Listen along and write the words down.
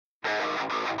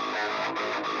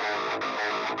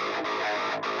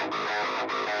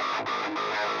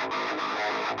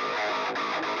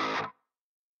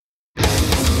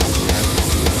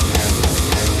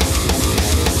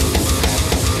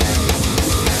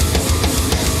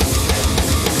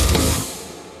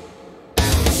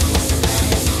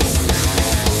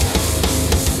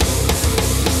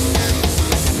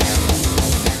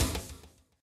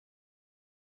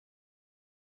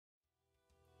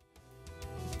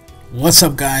What's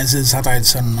up, guys? It's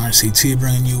Hyperspin RCT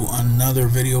bringing you another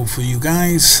video for you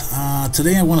guys.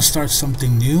 Today I want to start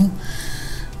something new.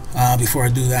 Before I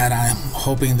do that, I'm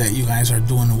hoping that you guys are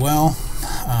doing well.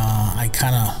 I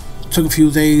kind of took a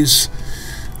few days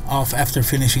off after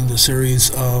finishing the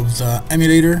series of the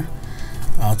emulator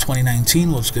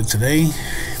 2019 looks good today,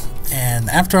 and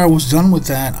after I was done with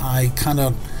that, I kind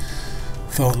of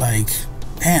felt like,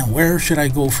 man, where should I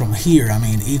go from here? I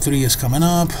mean, E3 is coming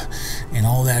up and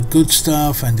all that good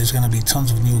stuff, and there's going to be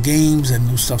tons of new games and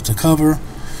new stuff to cover.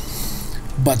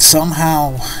 But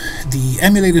somehow the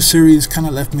emulator series kind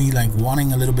of left me like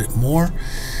wanting a little bit more,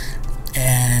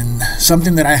 and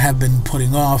something that I have been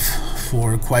putting off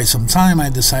for quite some time, I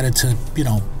decided to,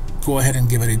 go ahead and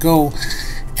give it a go.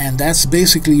 And that's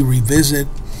basically revisit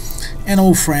an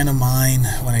old friend of mine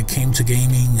when it came to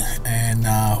gaming, and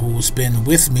who's been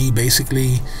with me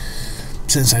basically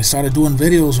since I started doing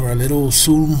videos, or a little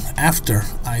soon after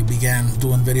I began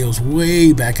doing videos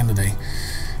way back in the day.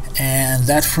 And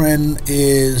that friend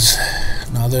is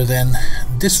none other than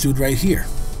this dude right here,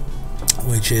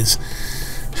 which is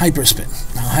Hyperspin.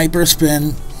 Now,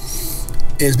 Hyperspin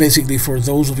is basically, for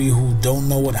those of you who don't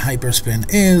know what Hyperspin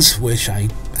is, which I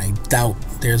doubt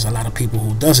there's a lot of people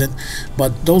who doesn't,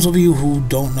 but those of you who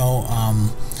don't know,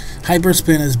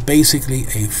 Hyperspin is basically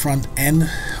a front end,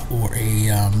 or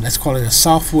a let's call it a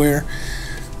software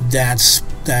that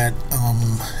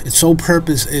its sole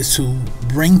purpose is to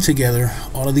bring together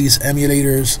all of these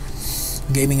emulators,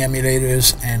 gaming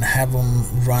emulators, and have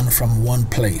them run from one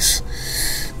place.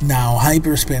 Now,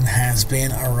 Hyperspin has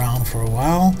been around for a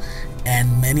while,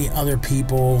 and many other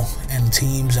people and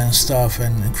teams and stuff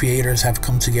and creators have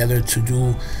come together to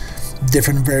do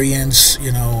different variants.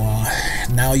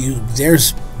 Now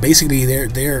there's basically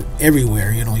they're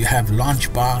everywhere. You have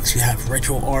Launchbox, you have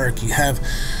RetroArch, you have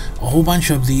a whole bunch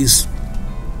of these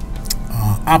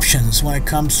options when it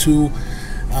comes to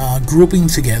grouping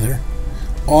together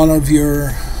all of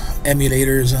your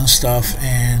emulators and stuff,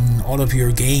 and all of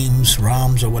your games,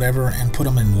 ROMs or whatever, and put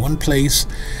them in one place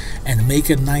and make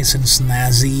it nice and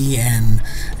snazzy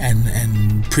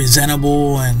and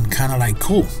presentable and kind of like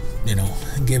cool,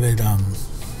 give it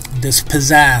this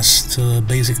pizzazz to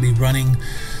basically running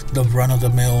the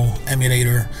run-of-the-mill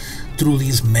emulator through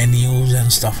these menus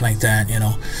and stuff like that.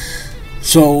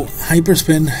 So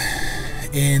Hyperspin,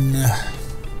 in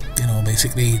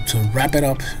basically, to wrap it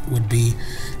up, would be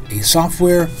a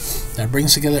software that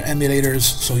brings together emulators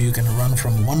so you can run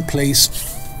from one place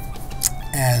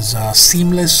as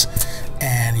seamless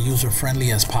and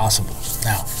user-friendly as possible.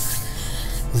 Now,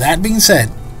 that being said,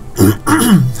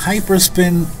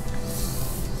 Hyperspin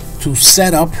to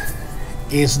set up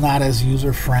is not as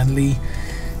user-friendly,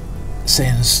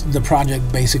 since the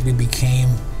project basically became,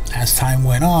 as time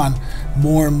went on,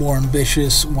 more and more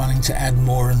ambitious, wanting to add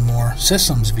more and more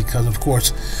systems, because of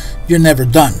course you're never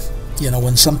done.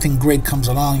 When something great comes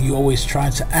along, you always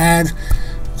try to add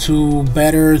to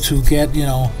better, to get,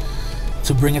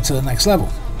 to bring it to the next level.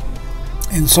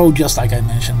 And so, just like I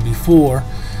mentioned before,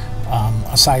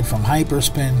 aside from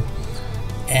Hyperspin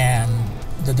and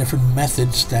the different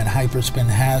methods that Hyperspin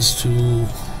has to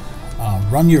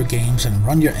run your games and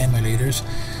run your emulators,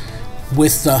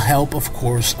 with the help, of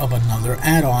course, of another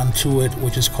add-on to it,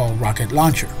 which is called Rocket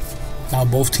Launcher. Now,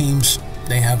 both teams,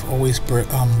 they have always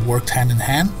worked hand in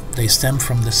hand. They stem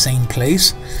from the same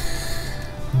place.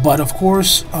 But of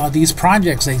course, these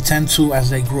projects, they tend to, as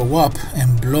they grow up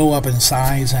and blow up in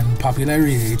size and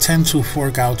popularity, they tend to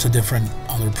fork out to different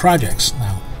other projects.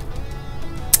 Now,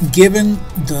 given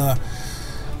the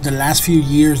last few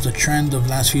years, the trend of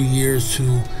last few years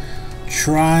to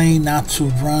try not to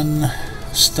run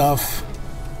stuff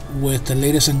with the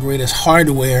latest and greatest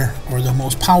hardware or the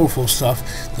most powerful stuff,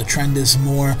 the trend is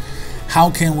more, how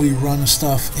can we run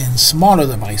stuff in smaller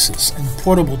devices, in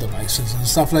portable devices and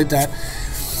stuff like that.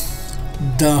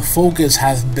 The focus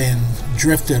has been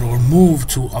drifted or moved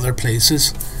to other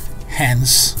places,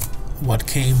 hence what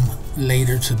came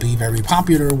later to be very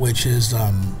popular, which is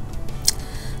the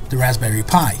Raspberry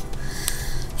Pi.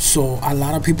 So a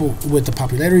lot of people, with the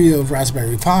popularity of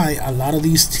Raspberry Pi, a lot of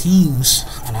these teams,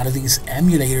 a lot of these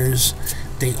emulators,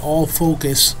 they all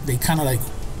focus, they kind of like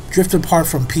drifted apart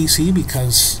from PC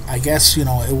because I guess, you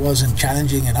know, it wasn't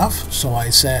challenging enough. So I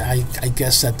said, I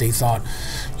guess that they thought,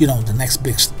 you know, the next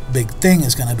big thing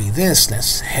is going to be this.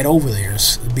 Let's head over there.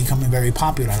 It's becoming very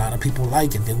popular. A lot of people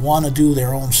like it. They want to do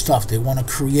their own stuff. They want to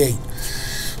create.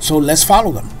 So let's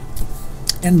follow them.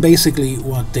 And basically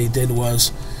what they did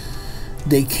was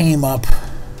they came up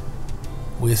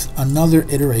with another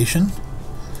iteration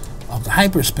of the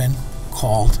Hyperspin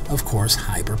called, of course,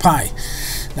 HyperPy.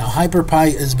 Now,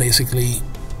 HyperPy is basically,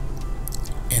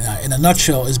 in a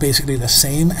nutshell, is basically the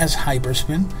same as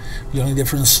Hyperspin. The only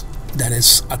difference that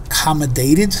is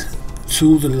accommodated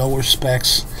to the lower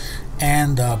specs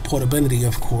and portability,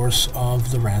 of course,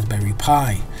 of the Raspberry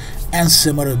Pi and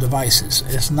similar devices.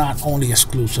 It's not only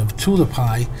exclusive to the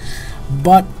Pi,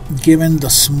 but given the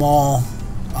small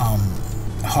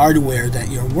hardware that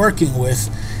you're working with,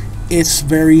 it's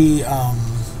very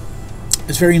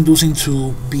inducing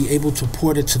to be able to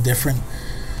port it to different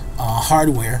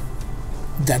hardware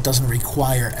that doesn't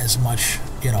require as much,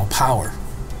 you know, power,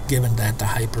 given that the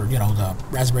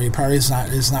Raspberry Pi is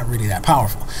not really that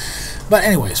powerful. But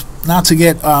anyways, not to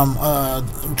get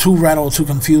too rattled, too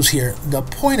confused here, the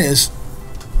point is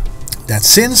that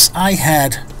since I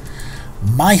had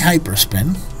my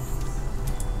Hyperspin,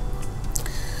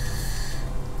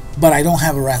 but I don't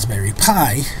have a Raspberry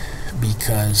Pi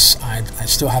because I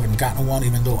still haven't gotten one,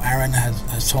 even though Aaron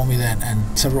has told me that,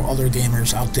 and several other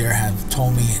gamers out there have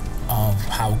told me of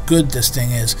how good this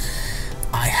thing is.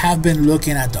 I have been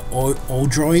looking at the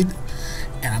Odroid,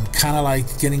 and I'm kind of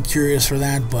like getting curious for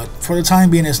that, but for the time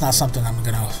being, it's not something I'm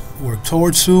gonna work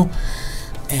towards to.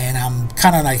 And I'm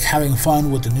kind of like having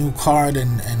fun with the new card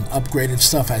and upgraded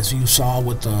stuff, as you saw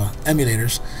with the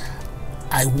emulators.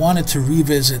 I wanted to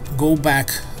revisit, go back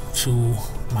to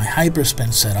my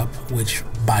Hyperspin setup, which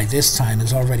by this time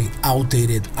is already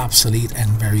outdated, obsolete, and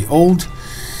very old,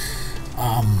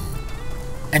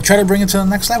 and try to bring it to the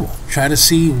next level. Try to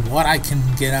see what I can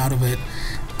get out of it.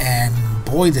 And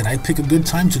boy, did I pick a good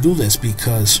time to do this,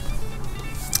 because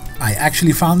I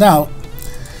actually found out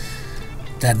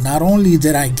that not only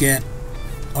did I get,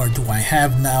 or do I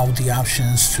have now the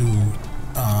options to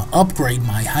upgrade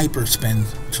my Hyperspin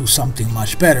to something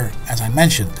much better. As I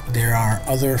mentioned, there are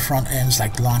other front ends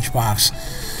like Launchbox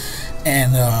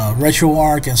and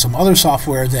RetroArch and some other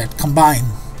software that combine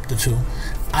the two.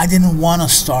 I didn't want to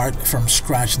start from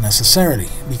scratch necessarily,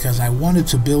 because I wanted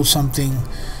to build something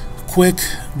quick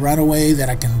right away that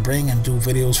I can bring and do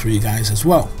videos for you guys as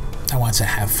well. I wanted to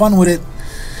have fun with it,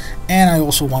 and I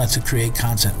also wanted to create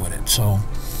content with it. So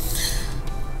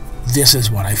this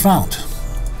is what I found.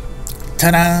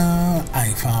 Ta-da!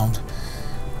 I found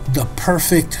the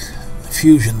perfect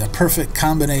fusion, the perfect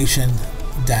combination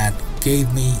that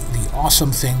gave me the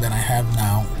awesome thing that I have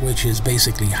now, which is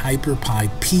basically HyperPy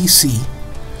PC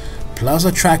plus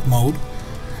a track mode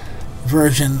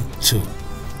version 2.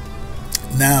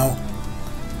 Now,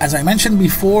 as I mentioned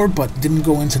before but didn't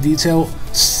go into detail,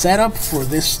 setup for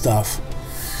this stuff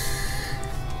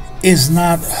is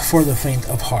not for the faint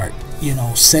of heart. You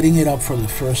know, setting it up for the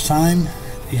first time,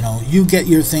 you know, you get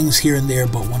your things here and there,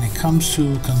 but when it comes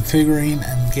to configuring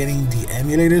and getting the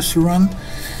emulators to run,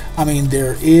 I mean,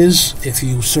 there is, if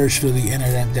you search through the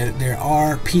internet, there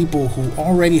are people who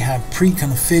already have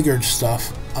pre-configured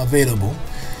stuff available.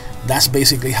 That's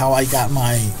basically how I got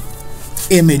my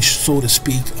image, so to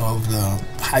speak, of the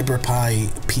HyperPy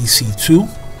PC2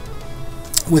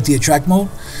 with the attract mode.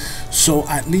 So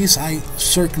at least I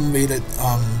circumvented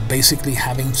basically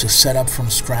having to set up from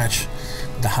scratch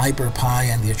the HyperPy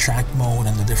and the attract mode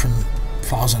and the different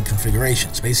files and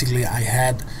configurations. Basically, I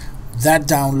had that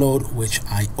download, which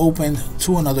I opened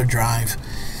to another drive,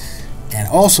 and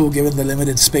also, given the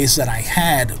limited space that I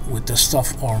had with the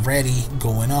stuff already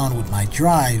going on with my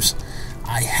drives,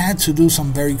 I had to do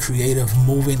some very creative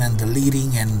moving and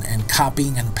deleting and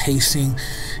copying and pasting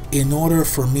in order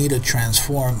for me to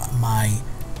transform my,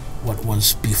 what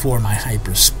was before my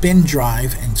Hyperspin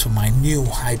drive, into my new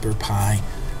HyperPy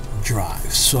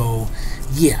drive. So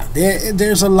yeah,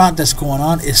 there's a lot that's going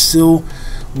on. It's still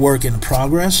work in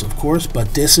progress, of course,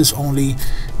 but this is only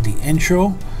the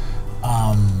intro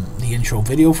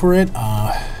video for it.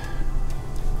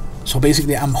 So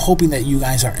basically, I'm hoping that you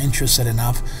guys are interested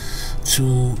enough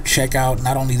to check out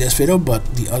not only this video but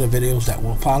the other videos that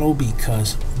will follow,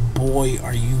 because boy,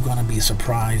 are you gonna be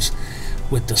surprised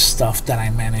with the stuff that I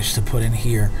managed to put in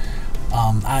here.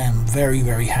 I am very,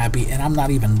 very happy, and I'm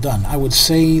not even done. I would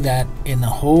say that in the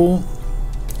whole,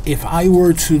 if I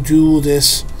were to do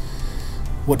this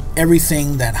with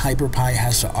everything that HyperPy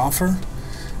has to offer,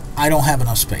 I don't have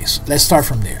enough space. Let's start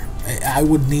from there. I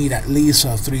would need at least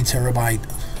a 3 terabyte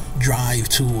drive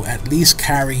to at least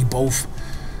carry both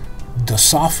the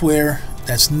software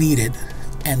that's needed,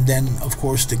 and then of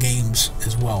course the games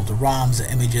as well, the ROMs,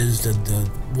 the images, the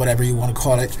whatever you want to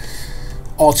call it,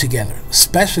 all together.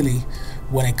 Especially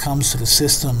when it comes to the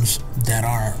systems that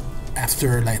are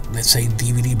after, like, let's say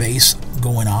DVD base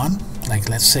going on. Like,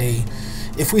 let's say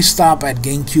if we stop at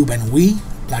GameCube and Wii,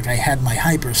 like I had my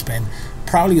Hyperspin,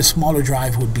 probably a smaller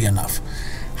drive would be enough.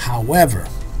 However,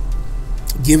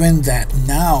 given that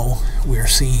now we're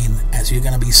seeing, as you're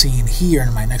going to be seeing here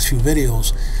in my next few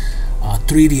videos,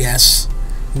 3DS,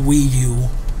 Wii U,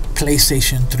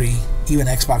 PlayStation 3, even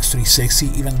Xbox 360,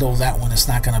 even though that one is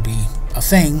not going to be a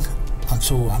thing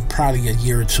until I'm probably a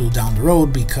year or two down the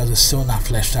road, because it's still not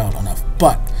fleshed out enough.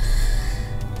 But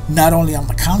not only on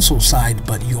the console side,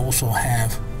 but you also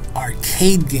have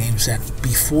arcade games that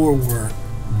before were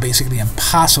basically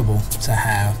impossible to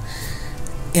have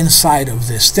inside of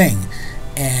this thing.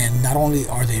 And not only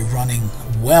are they running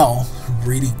well,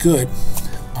 really good,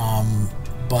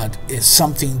 but it's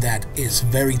something that is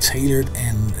very tailored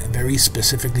and very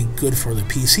specifically good for the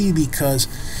PC, because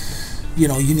you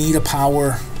know, you need the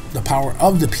power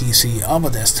of the PC, of a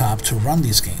desktop, to run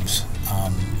these games.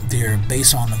 They're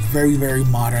based on a very, very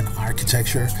modern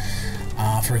architecture.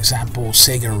 For example,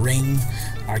 Sega Ring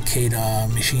arcade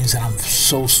machines, and I'm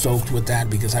so stoked with that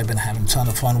because I've been having a ton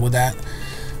of fun with that,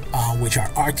 which are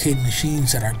arcade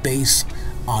machines that are based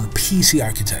on PC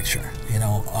architecture. You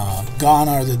know, gone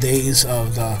are the days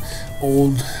of the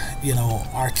old, you know,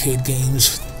 arcade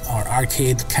games or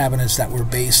arcade cabinets that were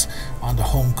based on the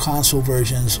home console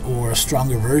versions or a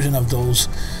stronger version of those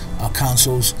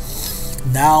consoles.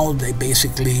 Now they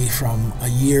basically, from a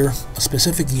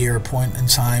specific year point in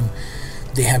time,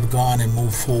 they have gone and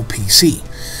moved full PC.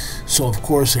 So of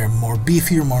course they're more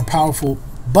beefier, more powerful,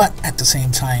 but at the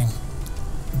same time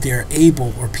they're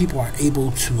able, or people are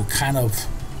able to kind of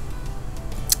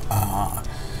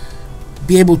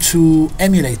be able to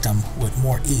emulate them with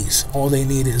more ease. All they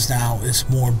need is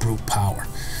more brute power.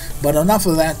 But enough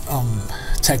of that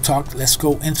tech talk. Let's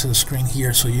go into the screen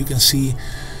here so you can see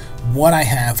what I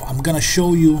have. I'm gonna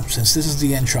show you, since this is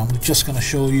the intro, I'm just gonna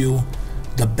show you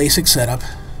the basic setup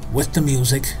with the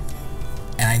music,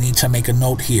 and I need to make a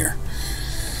note here.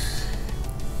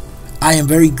 I am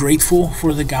very grateful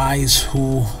for the guys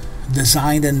who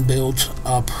designed and built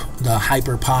up the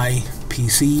HyperPie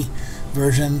PC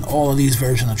version, all of these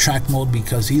versions of track mode,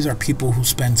 because these are people who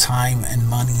spend time and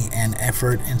money and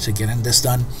effort into getting this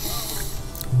done.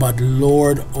 But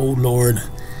Lord, oh Lord,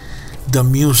 the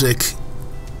music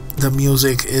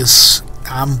is,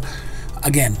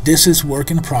 again, this is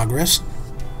work in progress.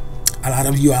 A lot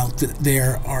of you out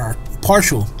there are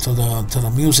partial to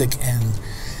the music and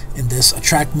in this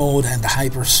track mode and the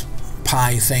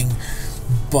HyperPie thing,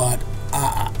 but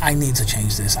I need to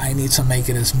change this. I need to make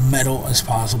it as metal as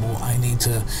possible. I need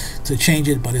to change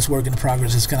it, but it's work in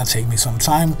progress. It's gonna take me some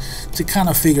time to kind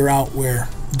of figure out where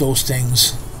those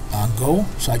things go,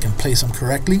 so I can place them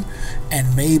correctly,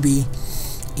 and maybe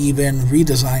even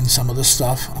redesign some of the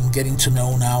stuff. I'm getting to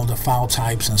know now the file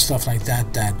types and stuff like that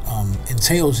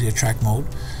entails the track mode,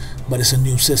 but it's a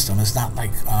new system. It's not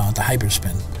like the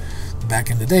Hyperspin back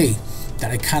in the day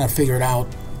that I kind of figured out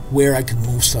where I can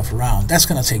move stuff around. That's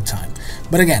gonna take time.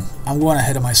 But again, I'm going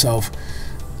ahead of myself.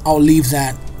 I'll leave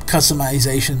that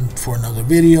customization for another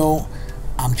video.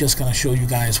 I'm just gonna show you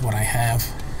guys what I have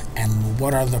and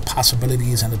what are the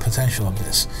possibilities and the potential of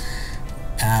this.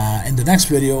 In the next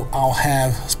video, I'll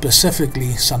have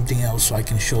specifically something else so I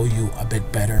can show you a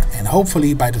bit better, and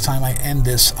hopefully by the time I end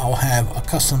this, I'll have a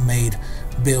custom made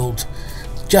build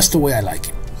just the way I like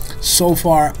it. So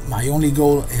far, my only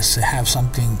goal is to have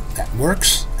something that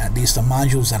works, at least the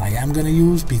modules that I am going to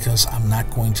use, because I'm not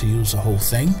going to use the whole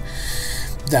thing,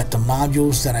 that the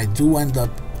modules that I do end up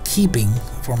keeping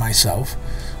for myself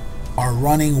are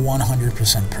running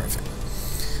 100%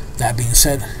 perfect. That being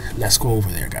said, let's go over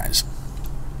there, guys.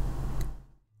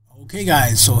 Okay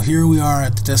guys, so here we are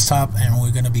at the desktop, and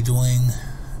we're going to be doing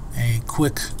a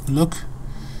quick look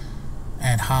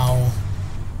at how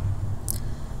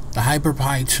the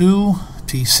HyperPie 2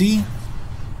 PC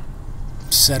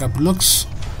setup looks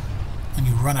when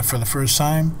you run it for the first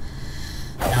time.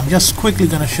 And I'm just quickly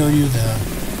going to show you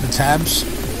the tabs.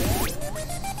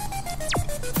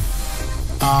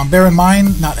 Bear in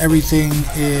mind, not everything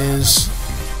is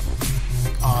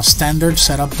standard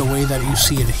set up the way that you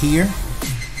see it here.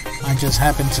 I just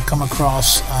happened to come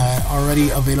across already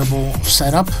available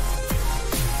setup,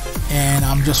 and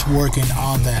I'm just working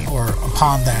on that, or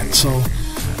upon that. So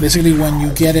basically, when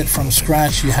you get it from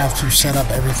scratch, you have to set up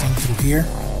everything through here,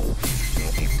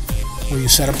 where you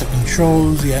set up the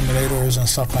controls, the emulators and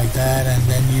stuff like that, and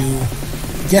then you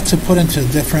get to put into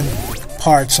different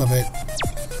parts of it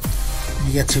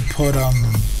You get to put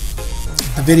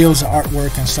the videos, the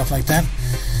artwork, and stuff like that.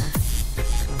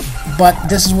 But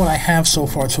this is what I have so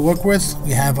far to work with.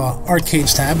 We have a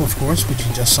arcades tab, of course, which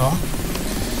you just saw.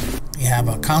 We have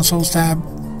a consoles tab.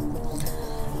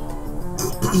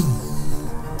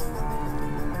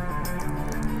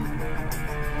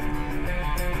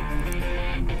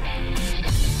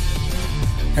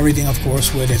 Everything, of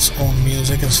course, with its own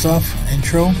music and stuff.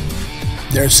 Intro.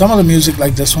 There's some of the music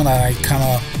like this one that I kind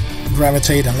of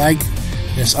gravitate and like.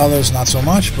 There's others not so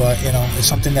much, but you know, it's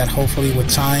something that hopefully with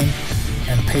time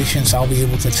and patience I'll be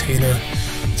able to tailor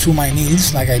to my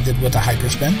needs, like I did with the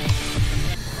Hyperspin.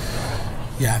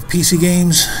 You have PC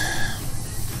games.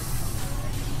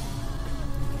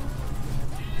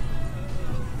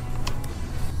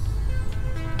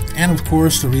 And of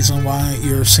course, the reason why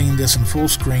you're seeing this in full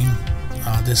screen,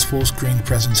 this full screen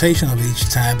presentation of each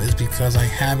tab, is because I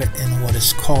have it in what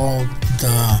is called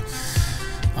the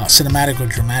cinematic or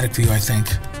dramatic view, I think.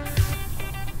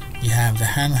 You have the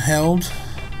handheld,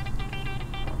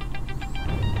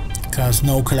 because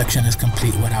no collection is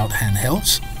complete without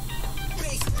handhelds.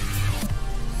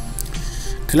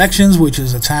 Collections, which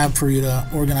is a tab for you to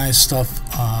organize stuff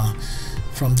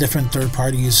from different third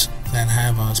parties that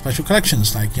have special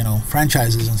collections, like, you know,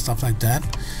 franchises and stuff like that.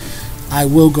 I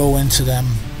will go into them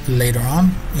later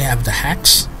on. You have the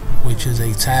hacks, which is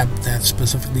a tab that's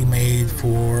specifically made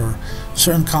for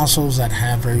certain consoles that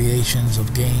have variations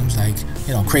of games, like,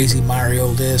 you know, Crazy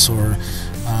Mario this, or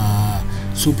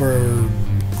Super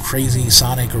Crazy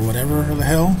Sonic, or whatever the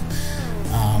hell.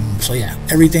 So yeah,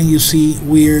 everything you see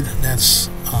weird that's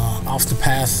off the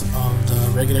path of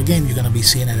the regular game, you're going to be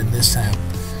seeing it in this tab.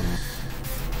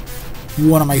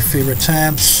 One of my favorite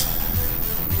tabs,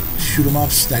 shoot 'em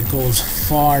ups, that goes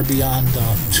far beyond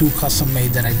the 2 custom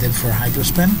made that I did for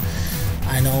Hyperspin.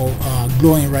 I know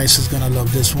Glowing Rice is gonna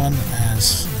love this one,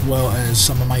 as well as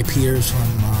some of my peers from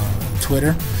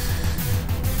Twitter.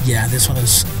 Yeah, this one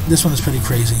is pretty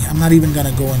crazy. I'm not even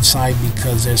gonna go inside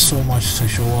because there's so much to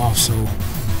show off, so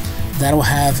that'll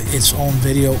have its own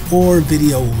video or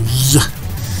videos.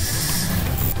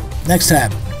 Next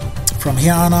tab. From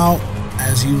here on out,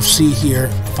 as you see here,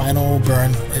 Final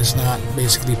Burn is not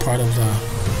basically part of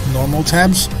the normal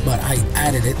tabs, but I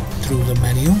added it through the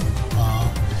menu,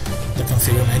 the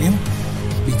configure menu,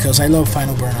 because I love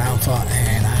Final Burn Alpha,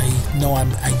 and I know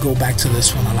I go back to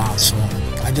this one a lot, so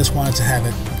I just wanted to have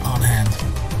it on hand.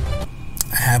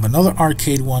 I have another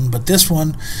arcade one, but this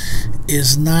one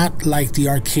is not like the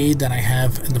arcade that I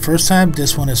have in the first tab.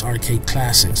 This one is arcade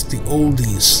classics, the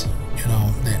oldies, you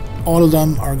know, that all of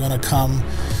them are gonna come,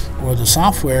 or the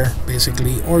software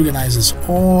basically organizes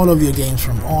all of your games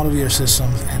from all of your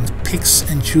systems and picks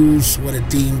and chooses what it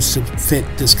deems to fit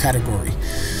this category.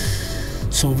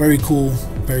 So very cool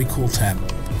tab.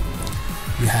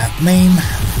 You have main,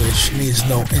 which needs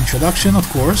no introduction, of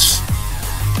course.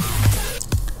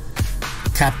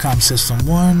 Capcom System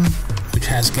 1, which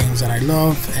has games that I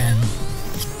love, and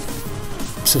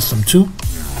System 2.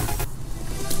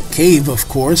 Cave, of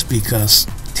course, because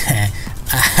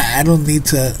I don't need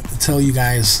to tell you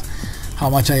guys how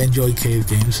much I enjoy Cave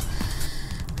games.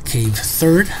 Cave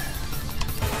 3rd.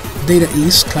 Data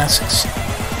East Classics.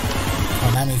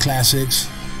 Konami Classics.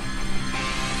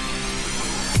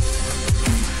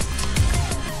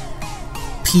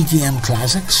 PGM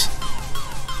Classics.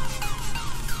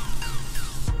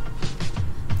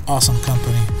 Awesome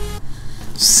Company.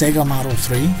 Sega Model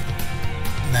 3.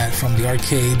 That from the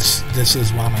arcades, this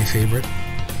is one of my favorite.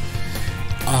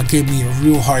 Gave me a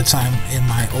real hard time in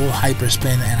my old Hyperspin,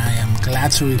 and I am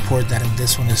glad to report that in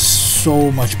this one is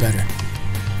so much better.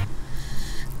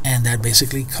 And that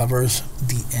basically covers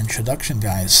the introduction,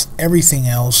 guys. Everything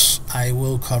else I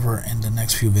will cover in the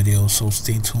next few videos, so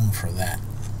stay tuned for that.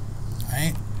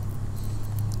 Alright?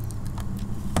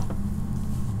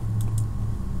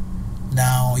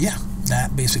 Now, yeah,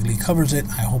 that basically covers it.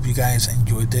 I hope you guys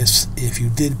enjoyed this. If you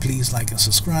did, please like and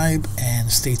subscribe,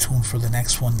 and stay tuned for the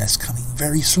next one that's coming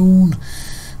very soon.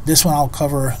 This one I'll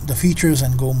cover the features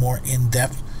and go more in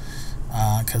depth,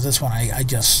 because this one I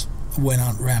just went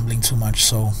on rambling too much,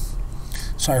 so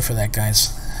sorry for that,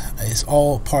 guys. It's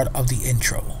all part of the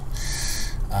intro.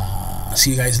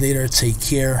 See you guys later. Take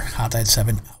care. Hot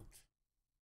 7 out.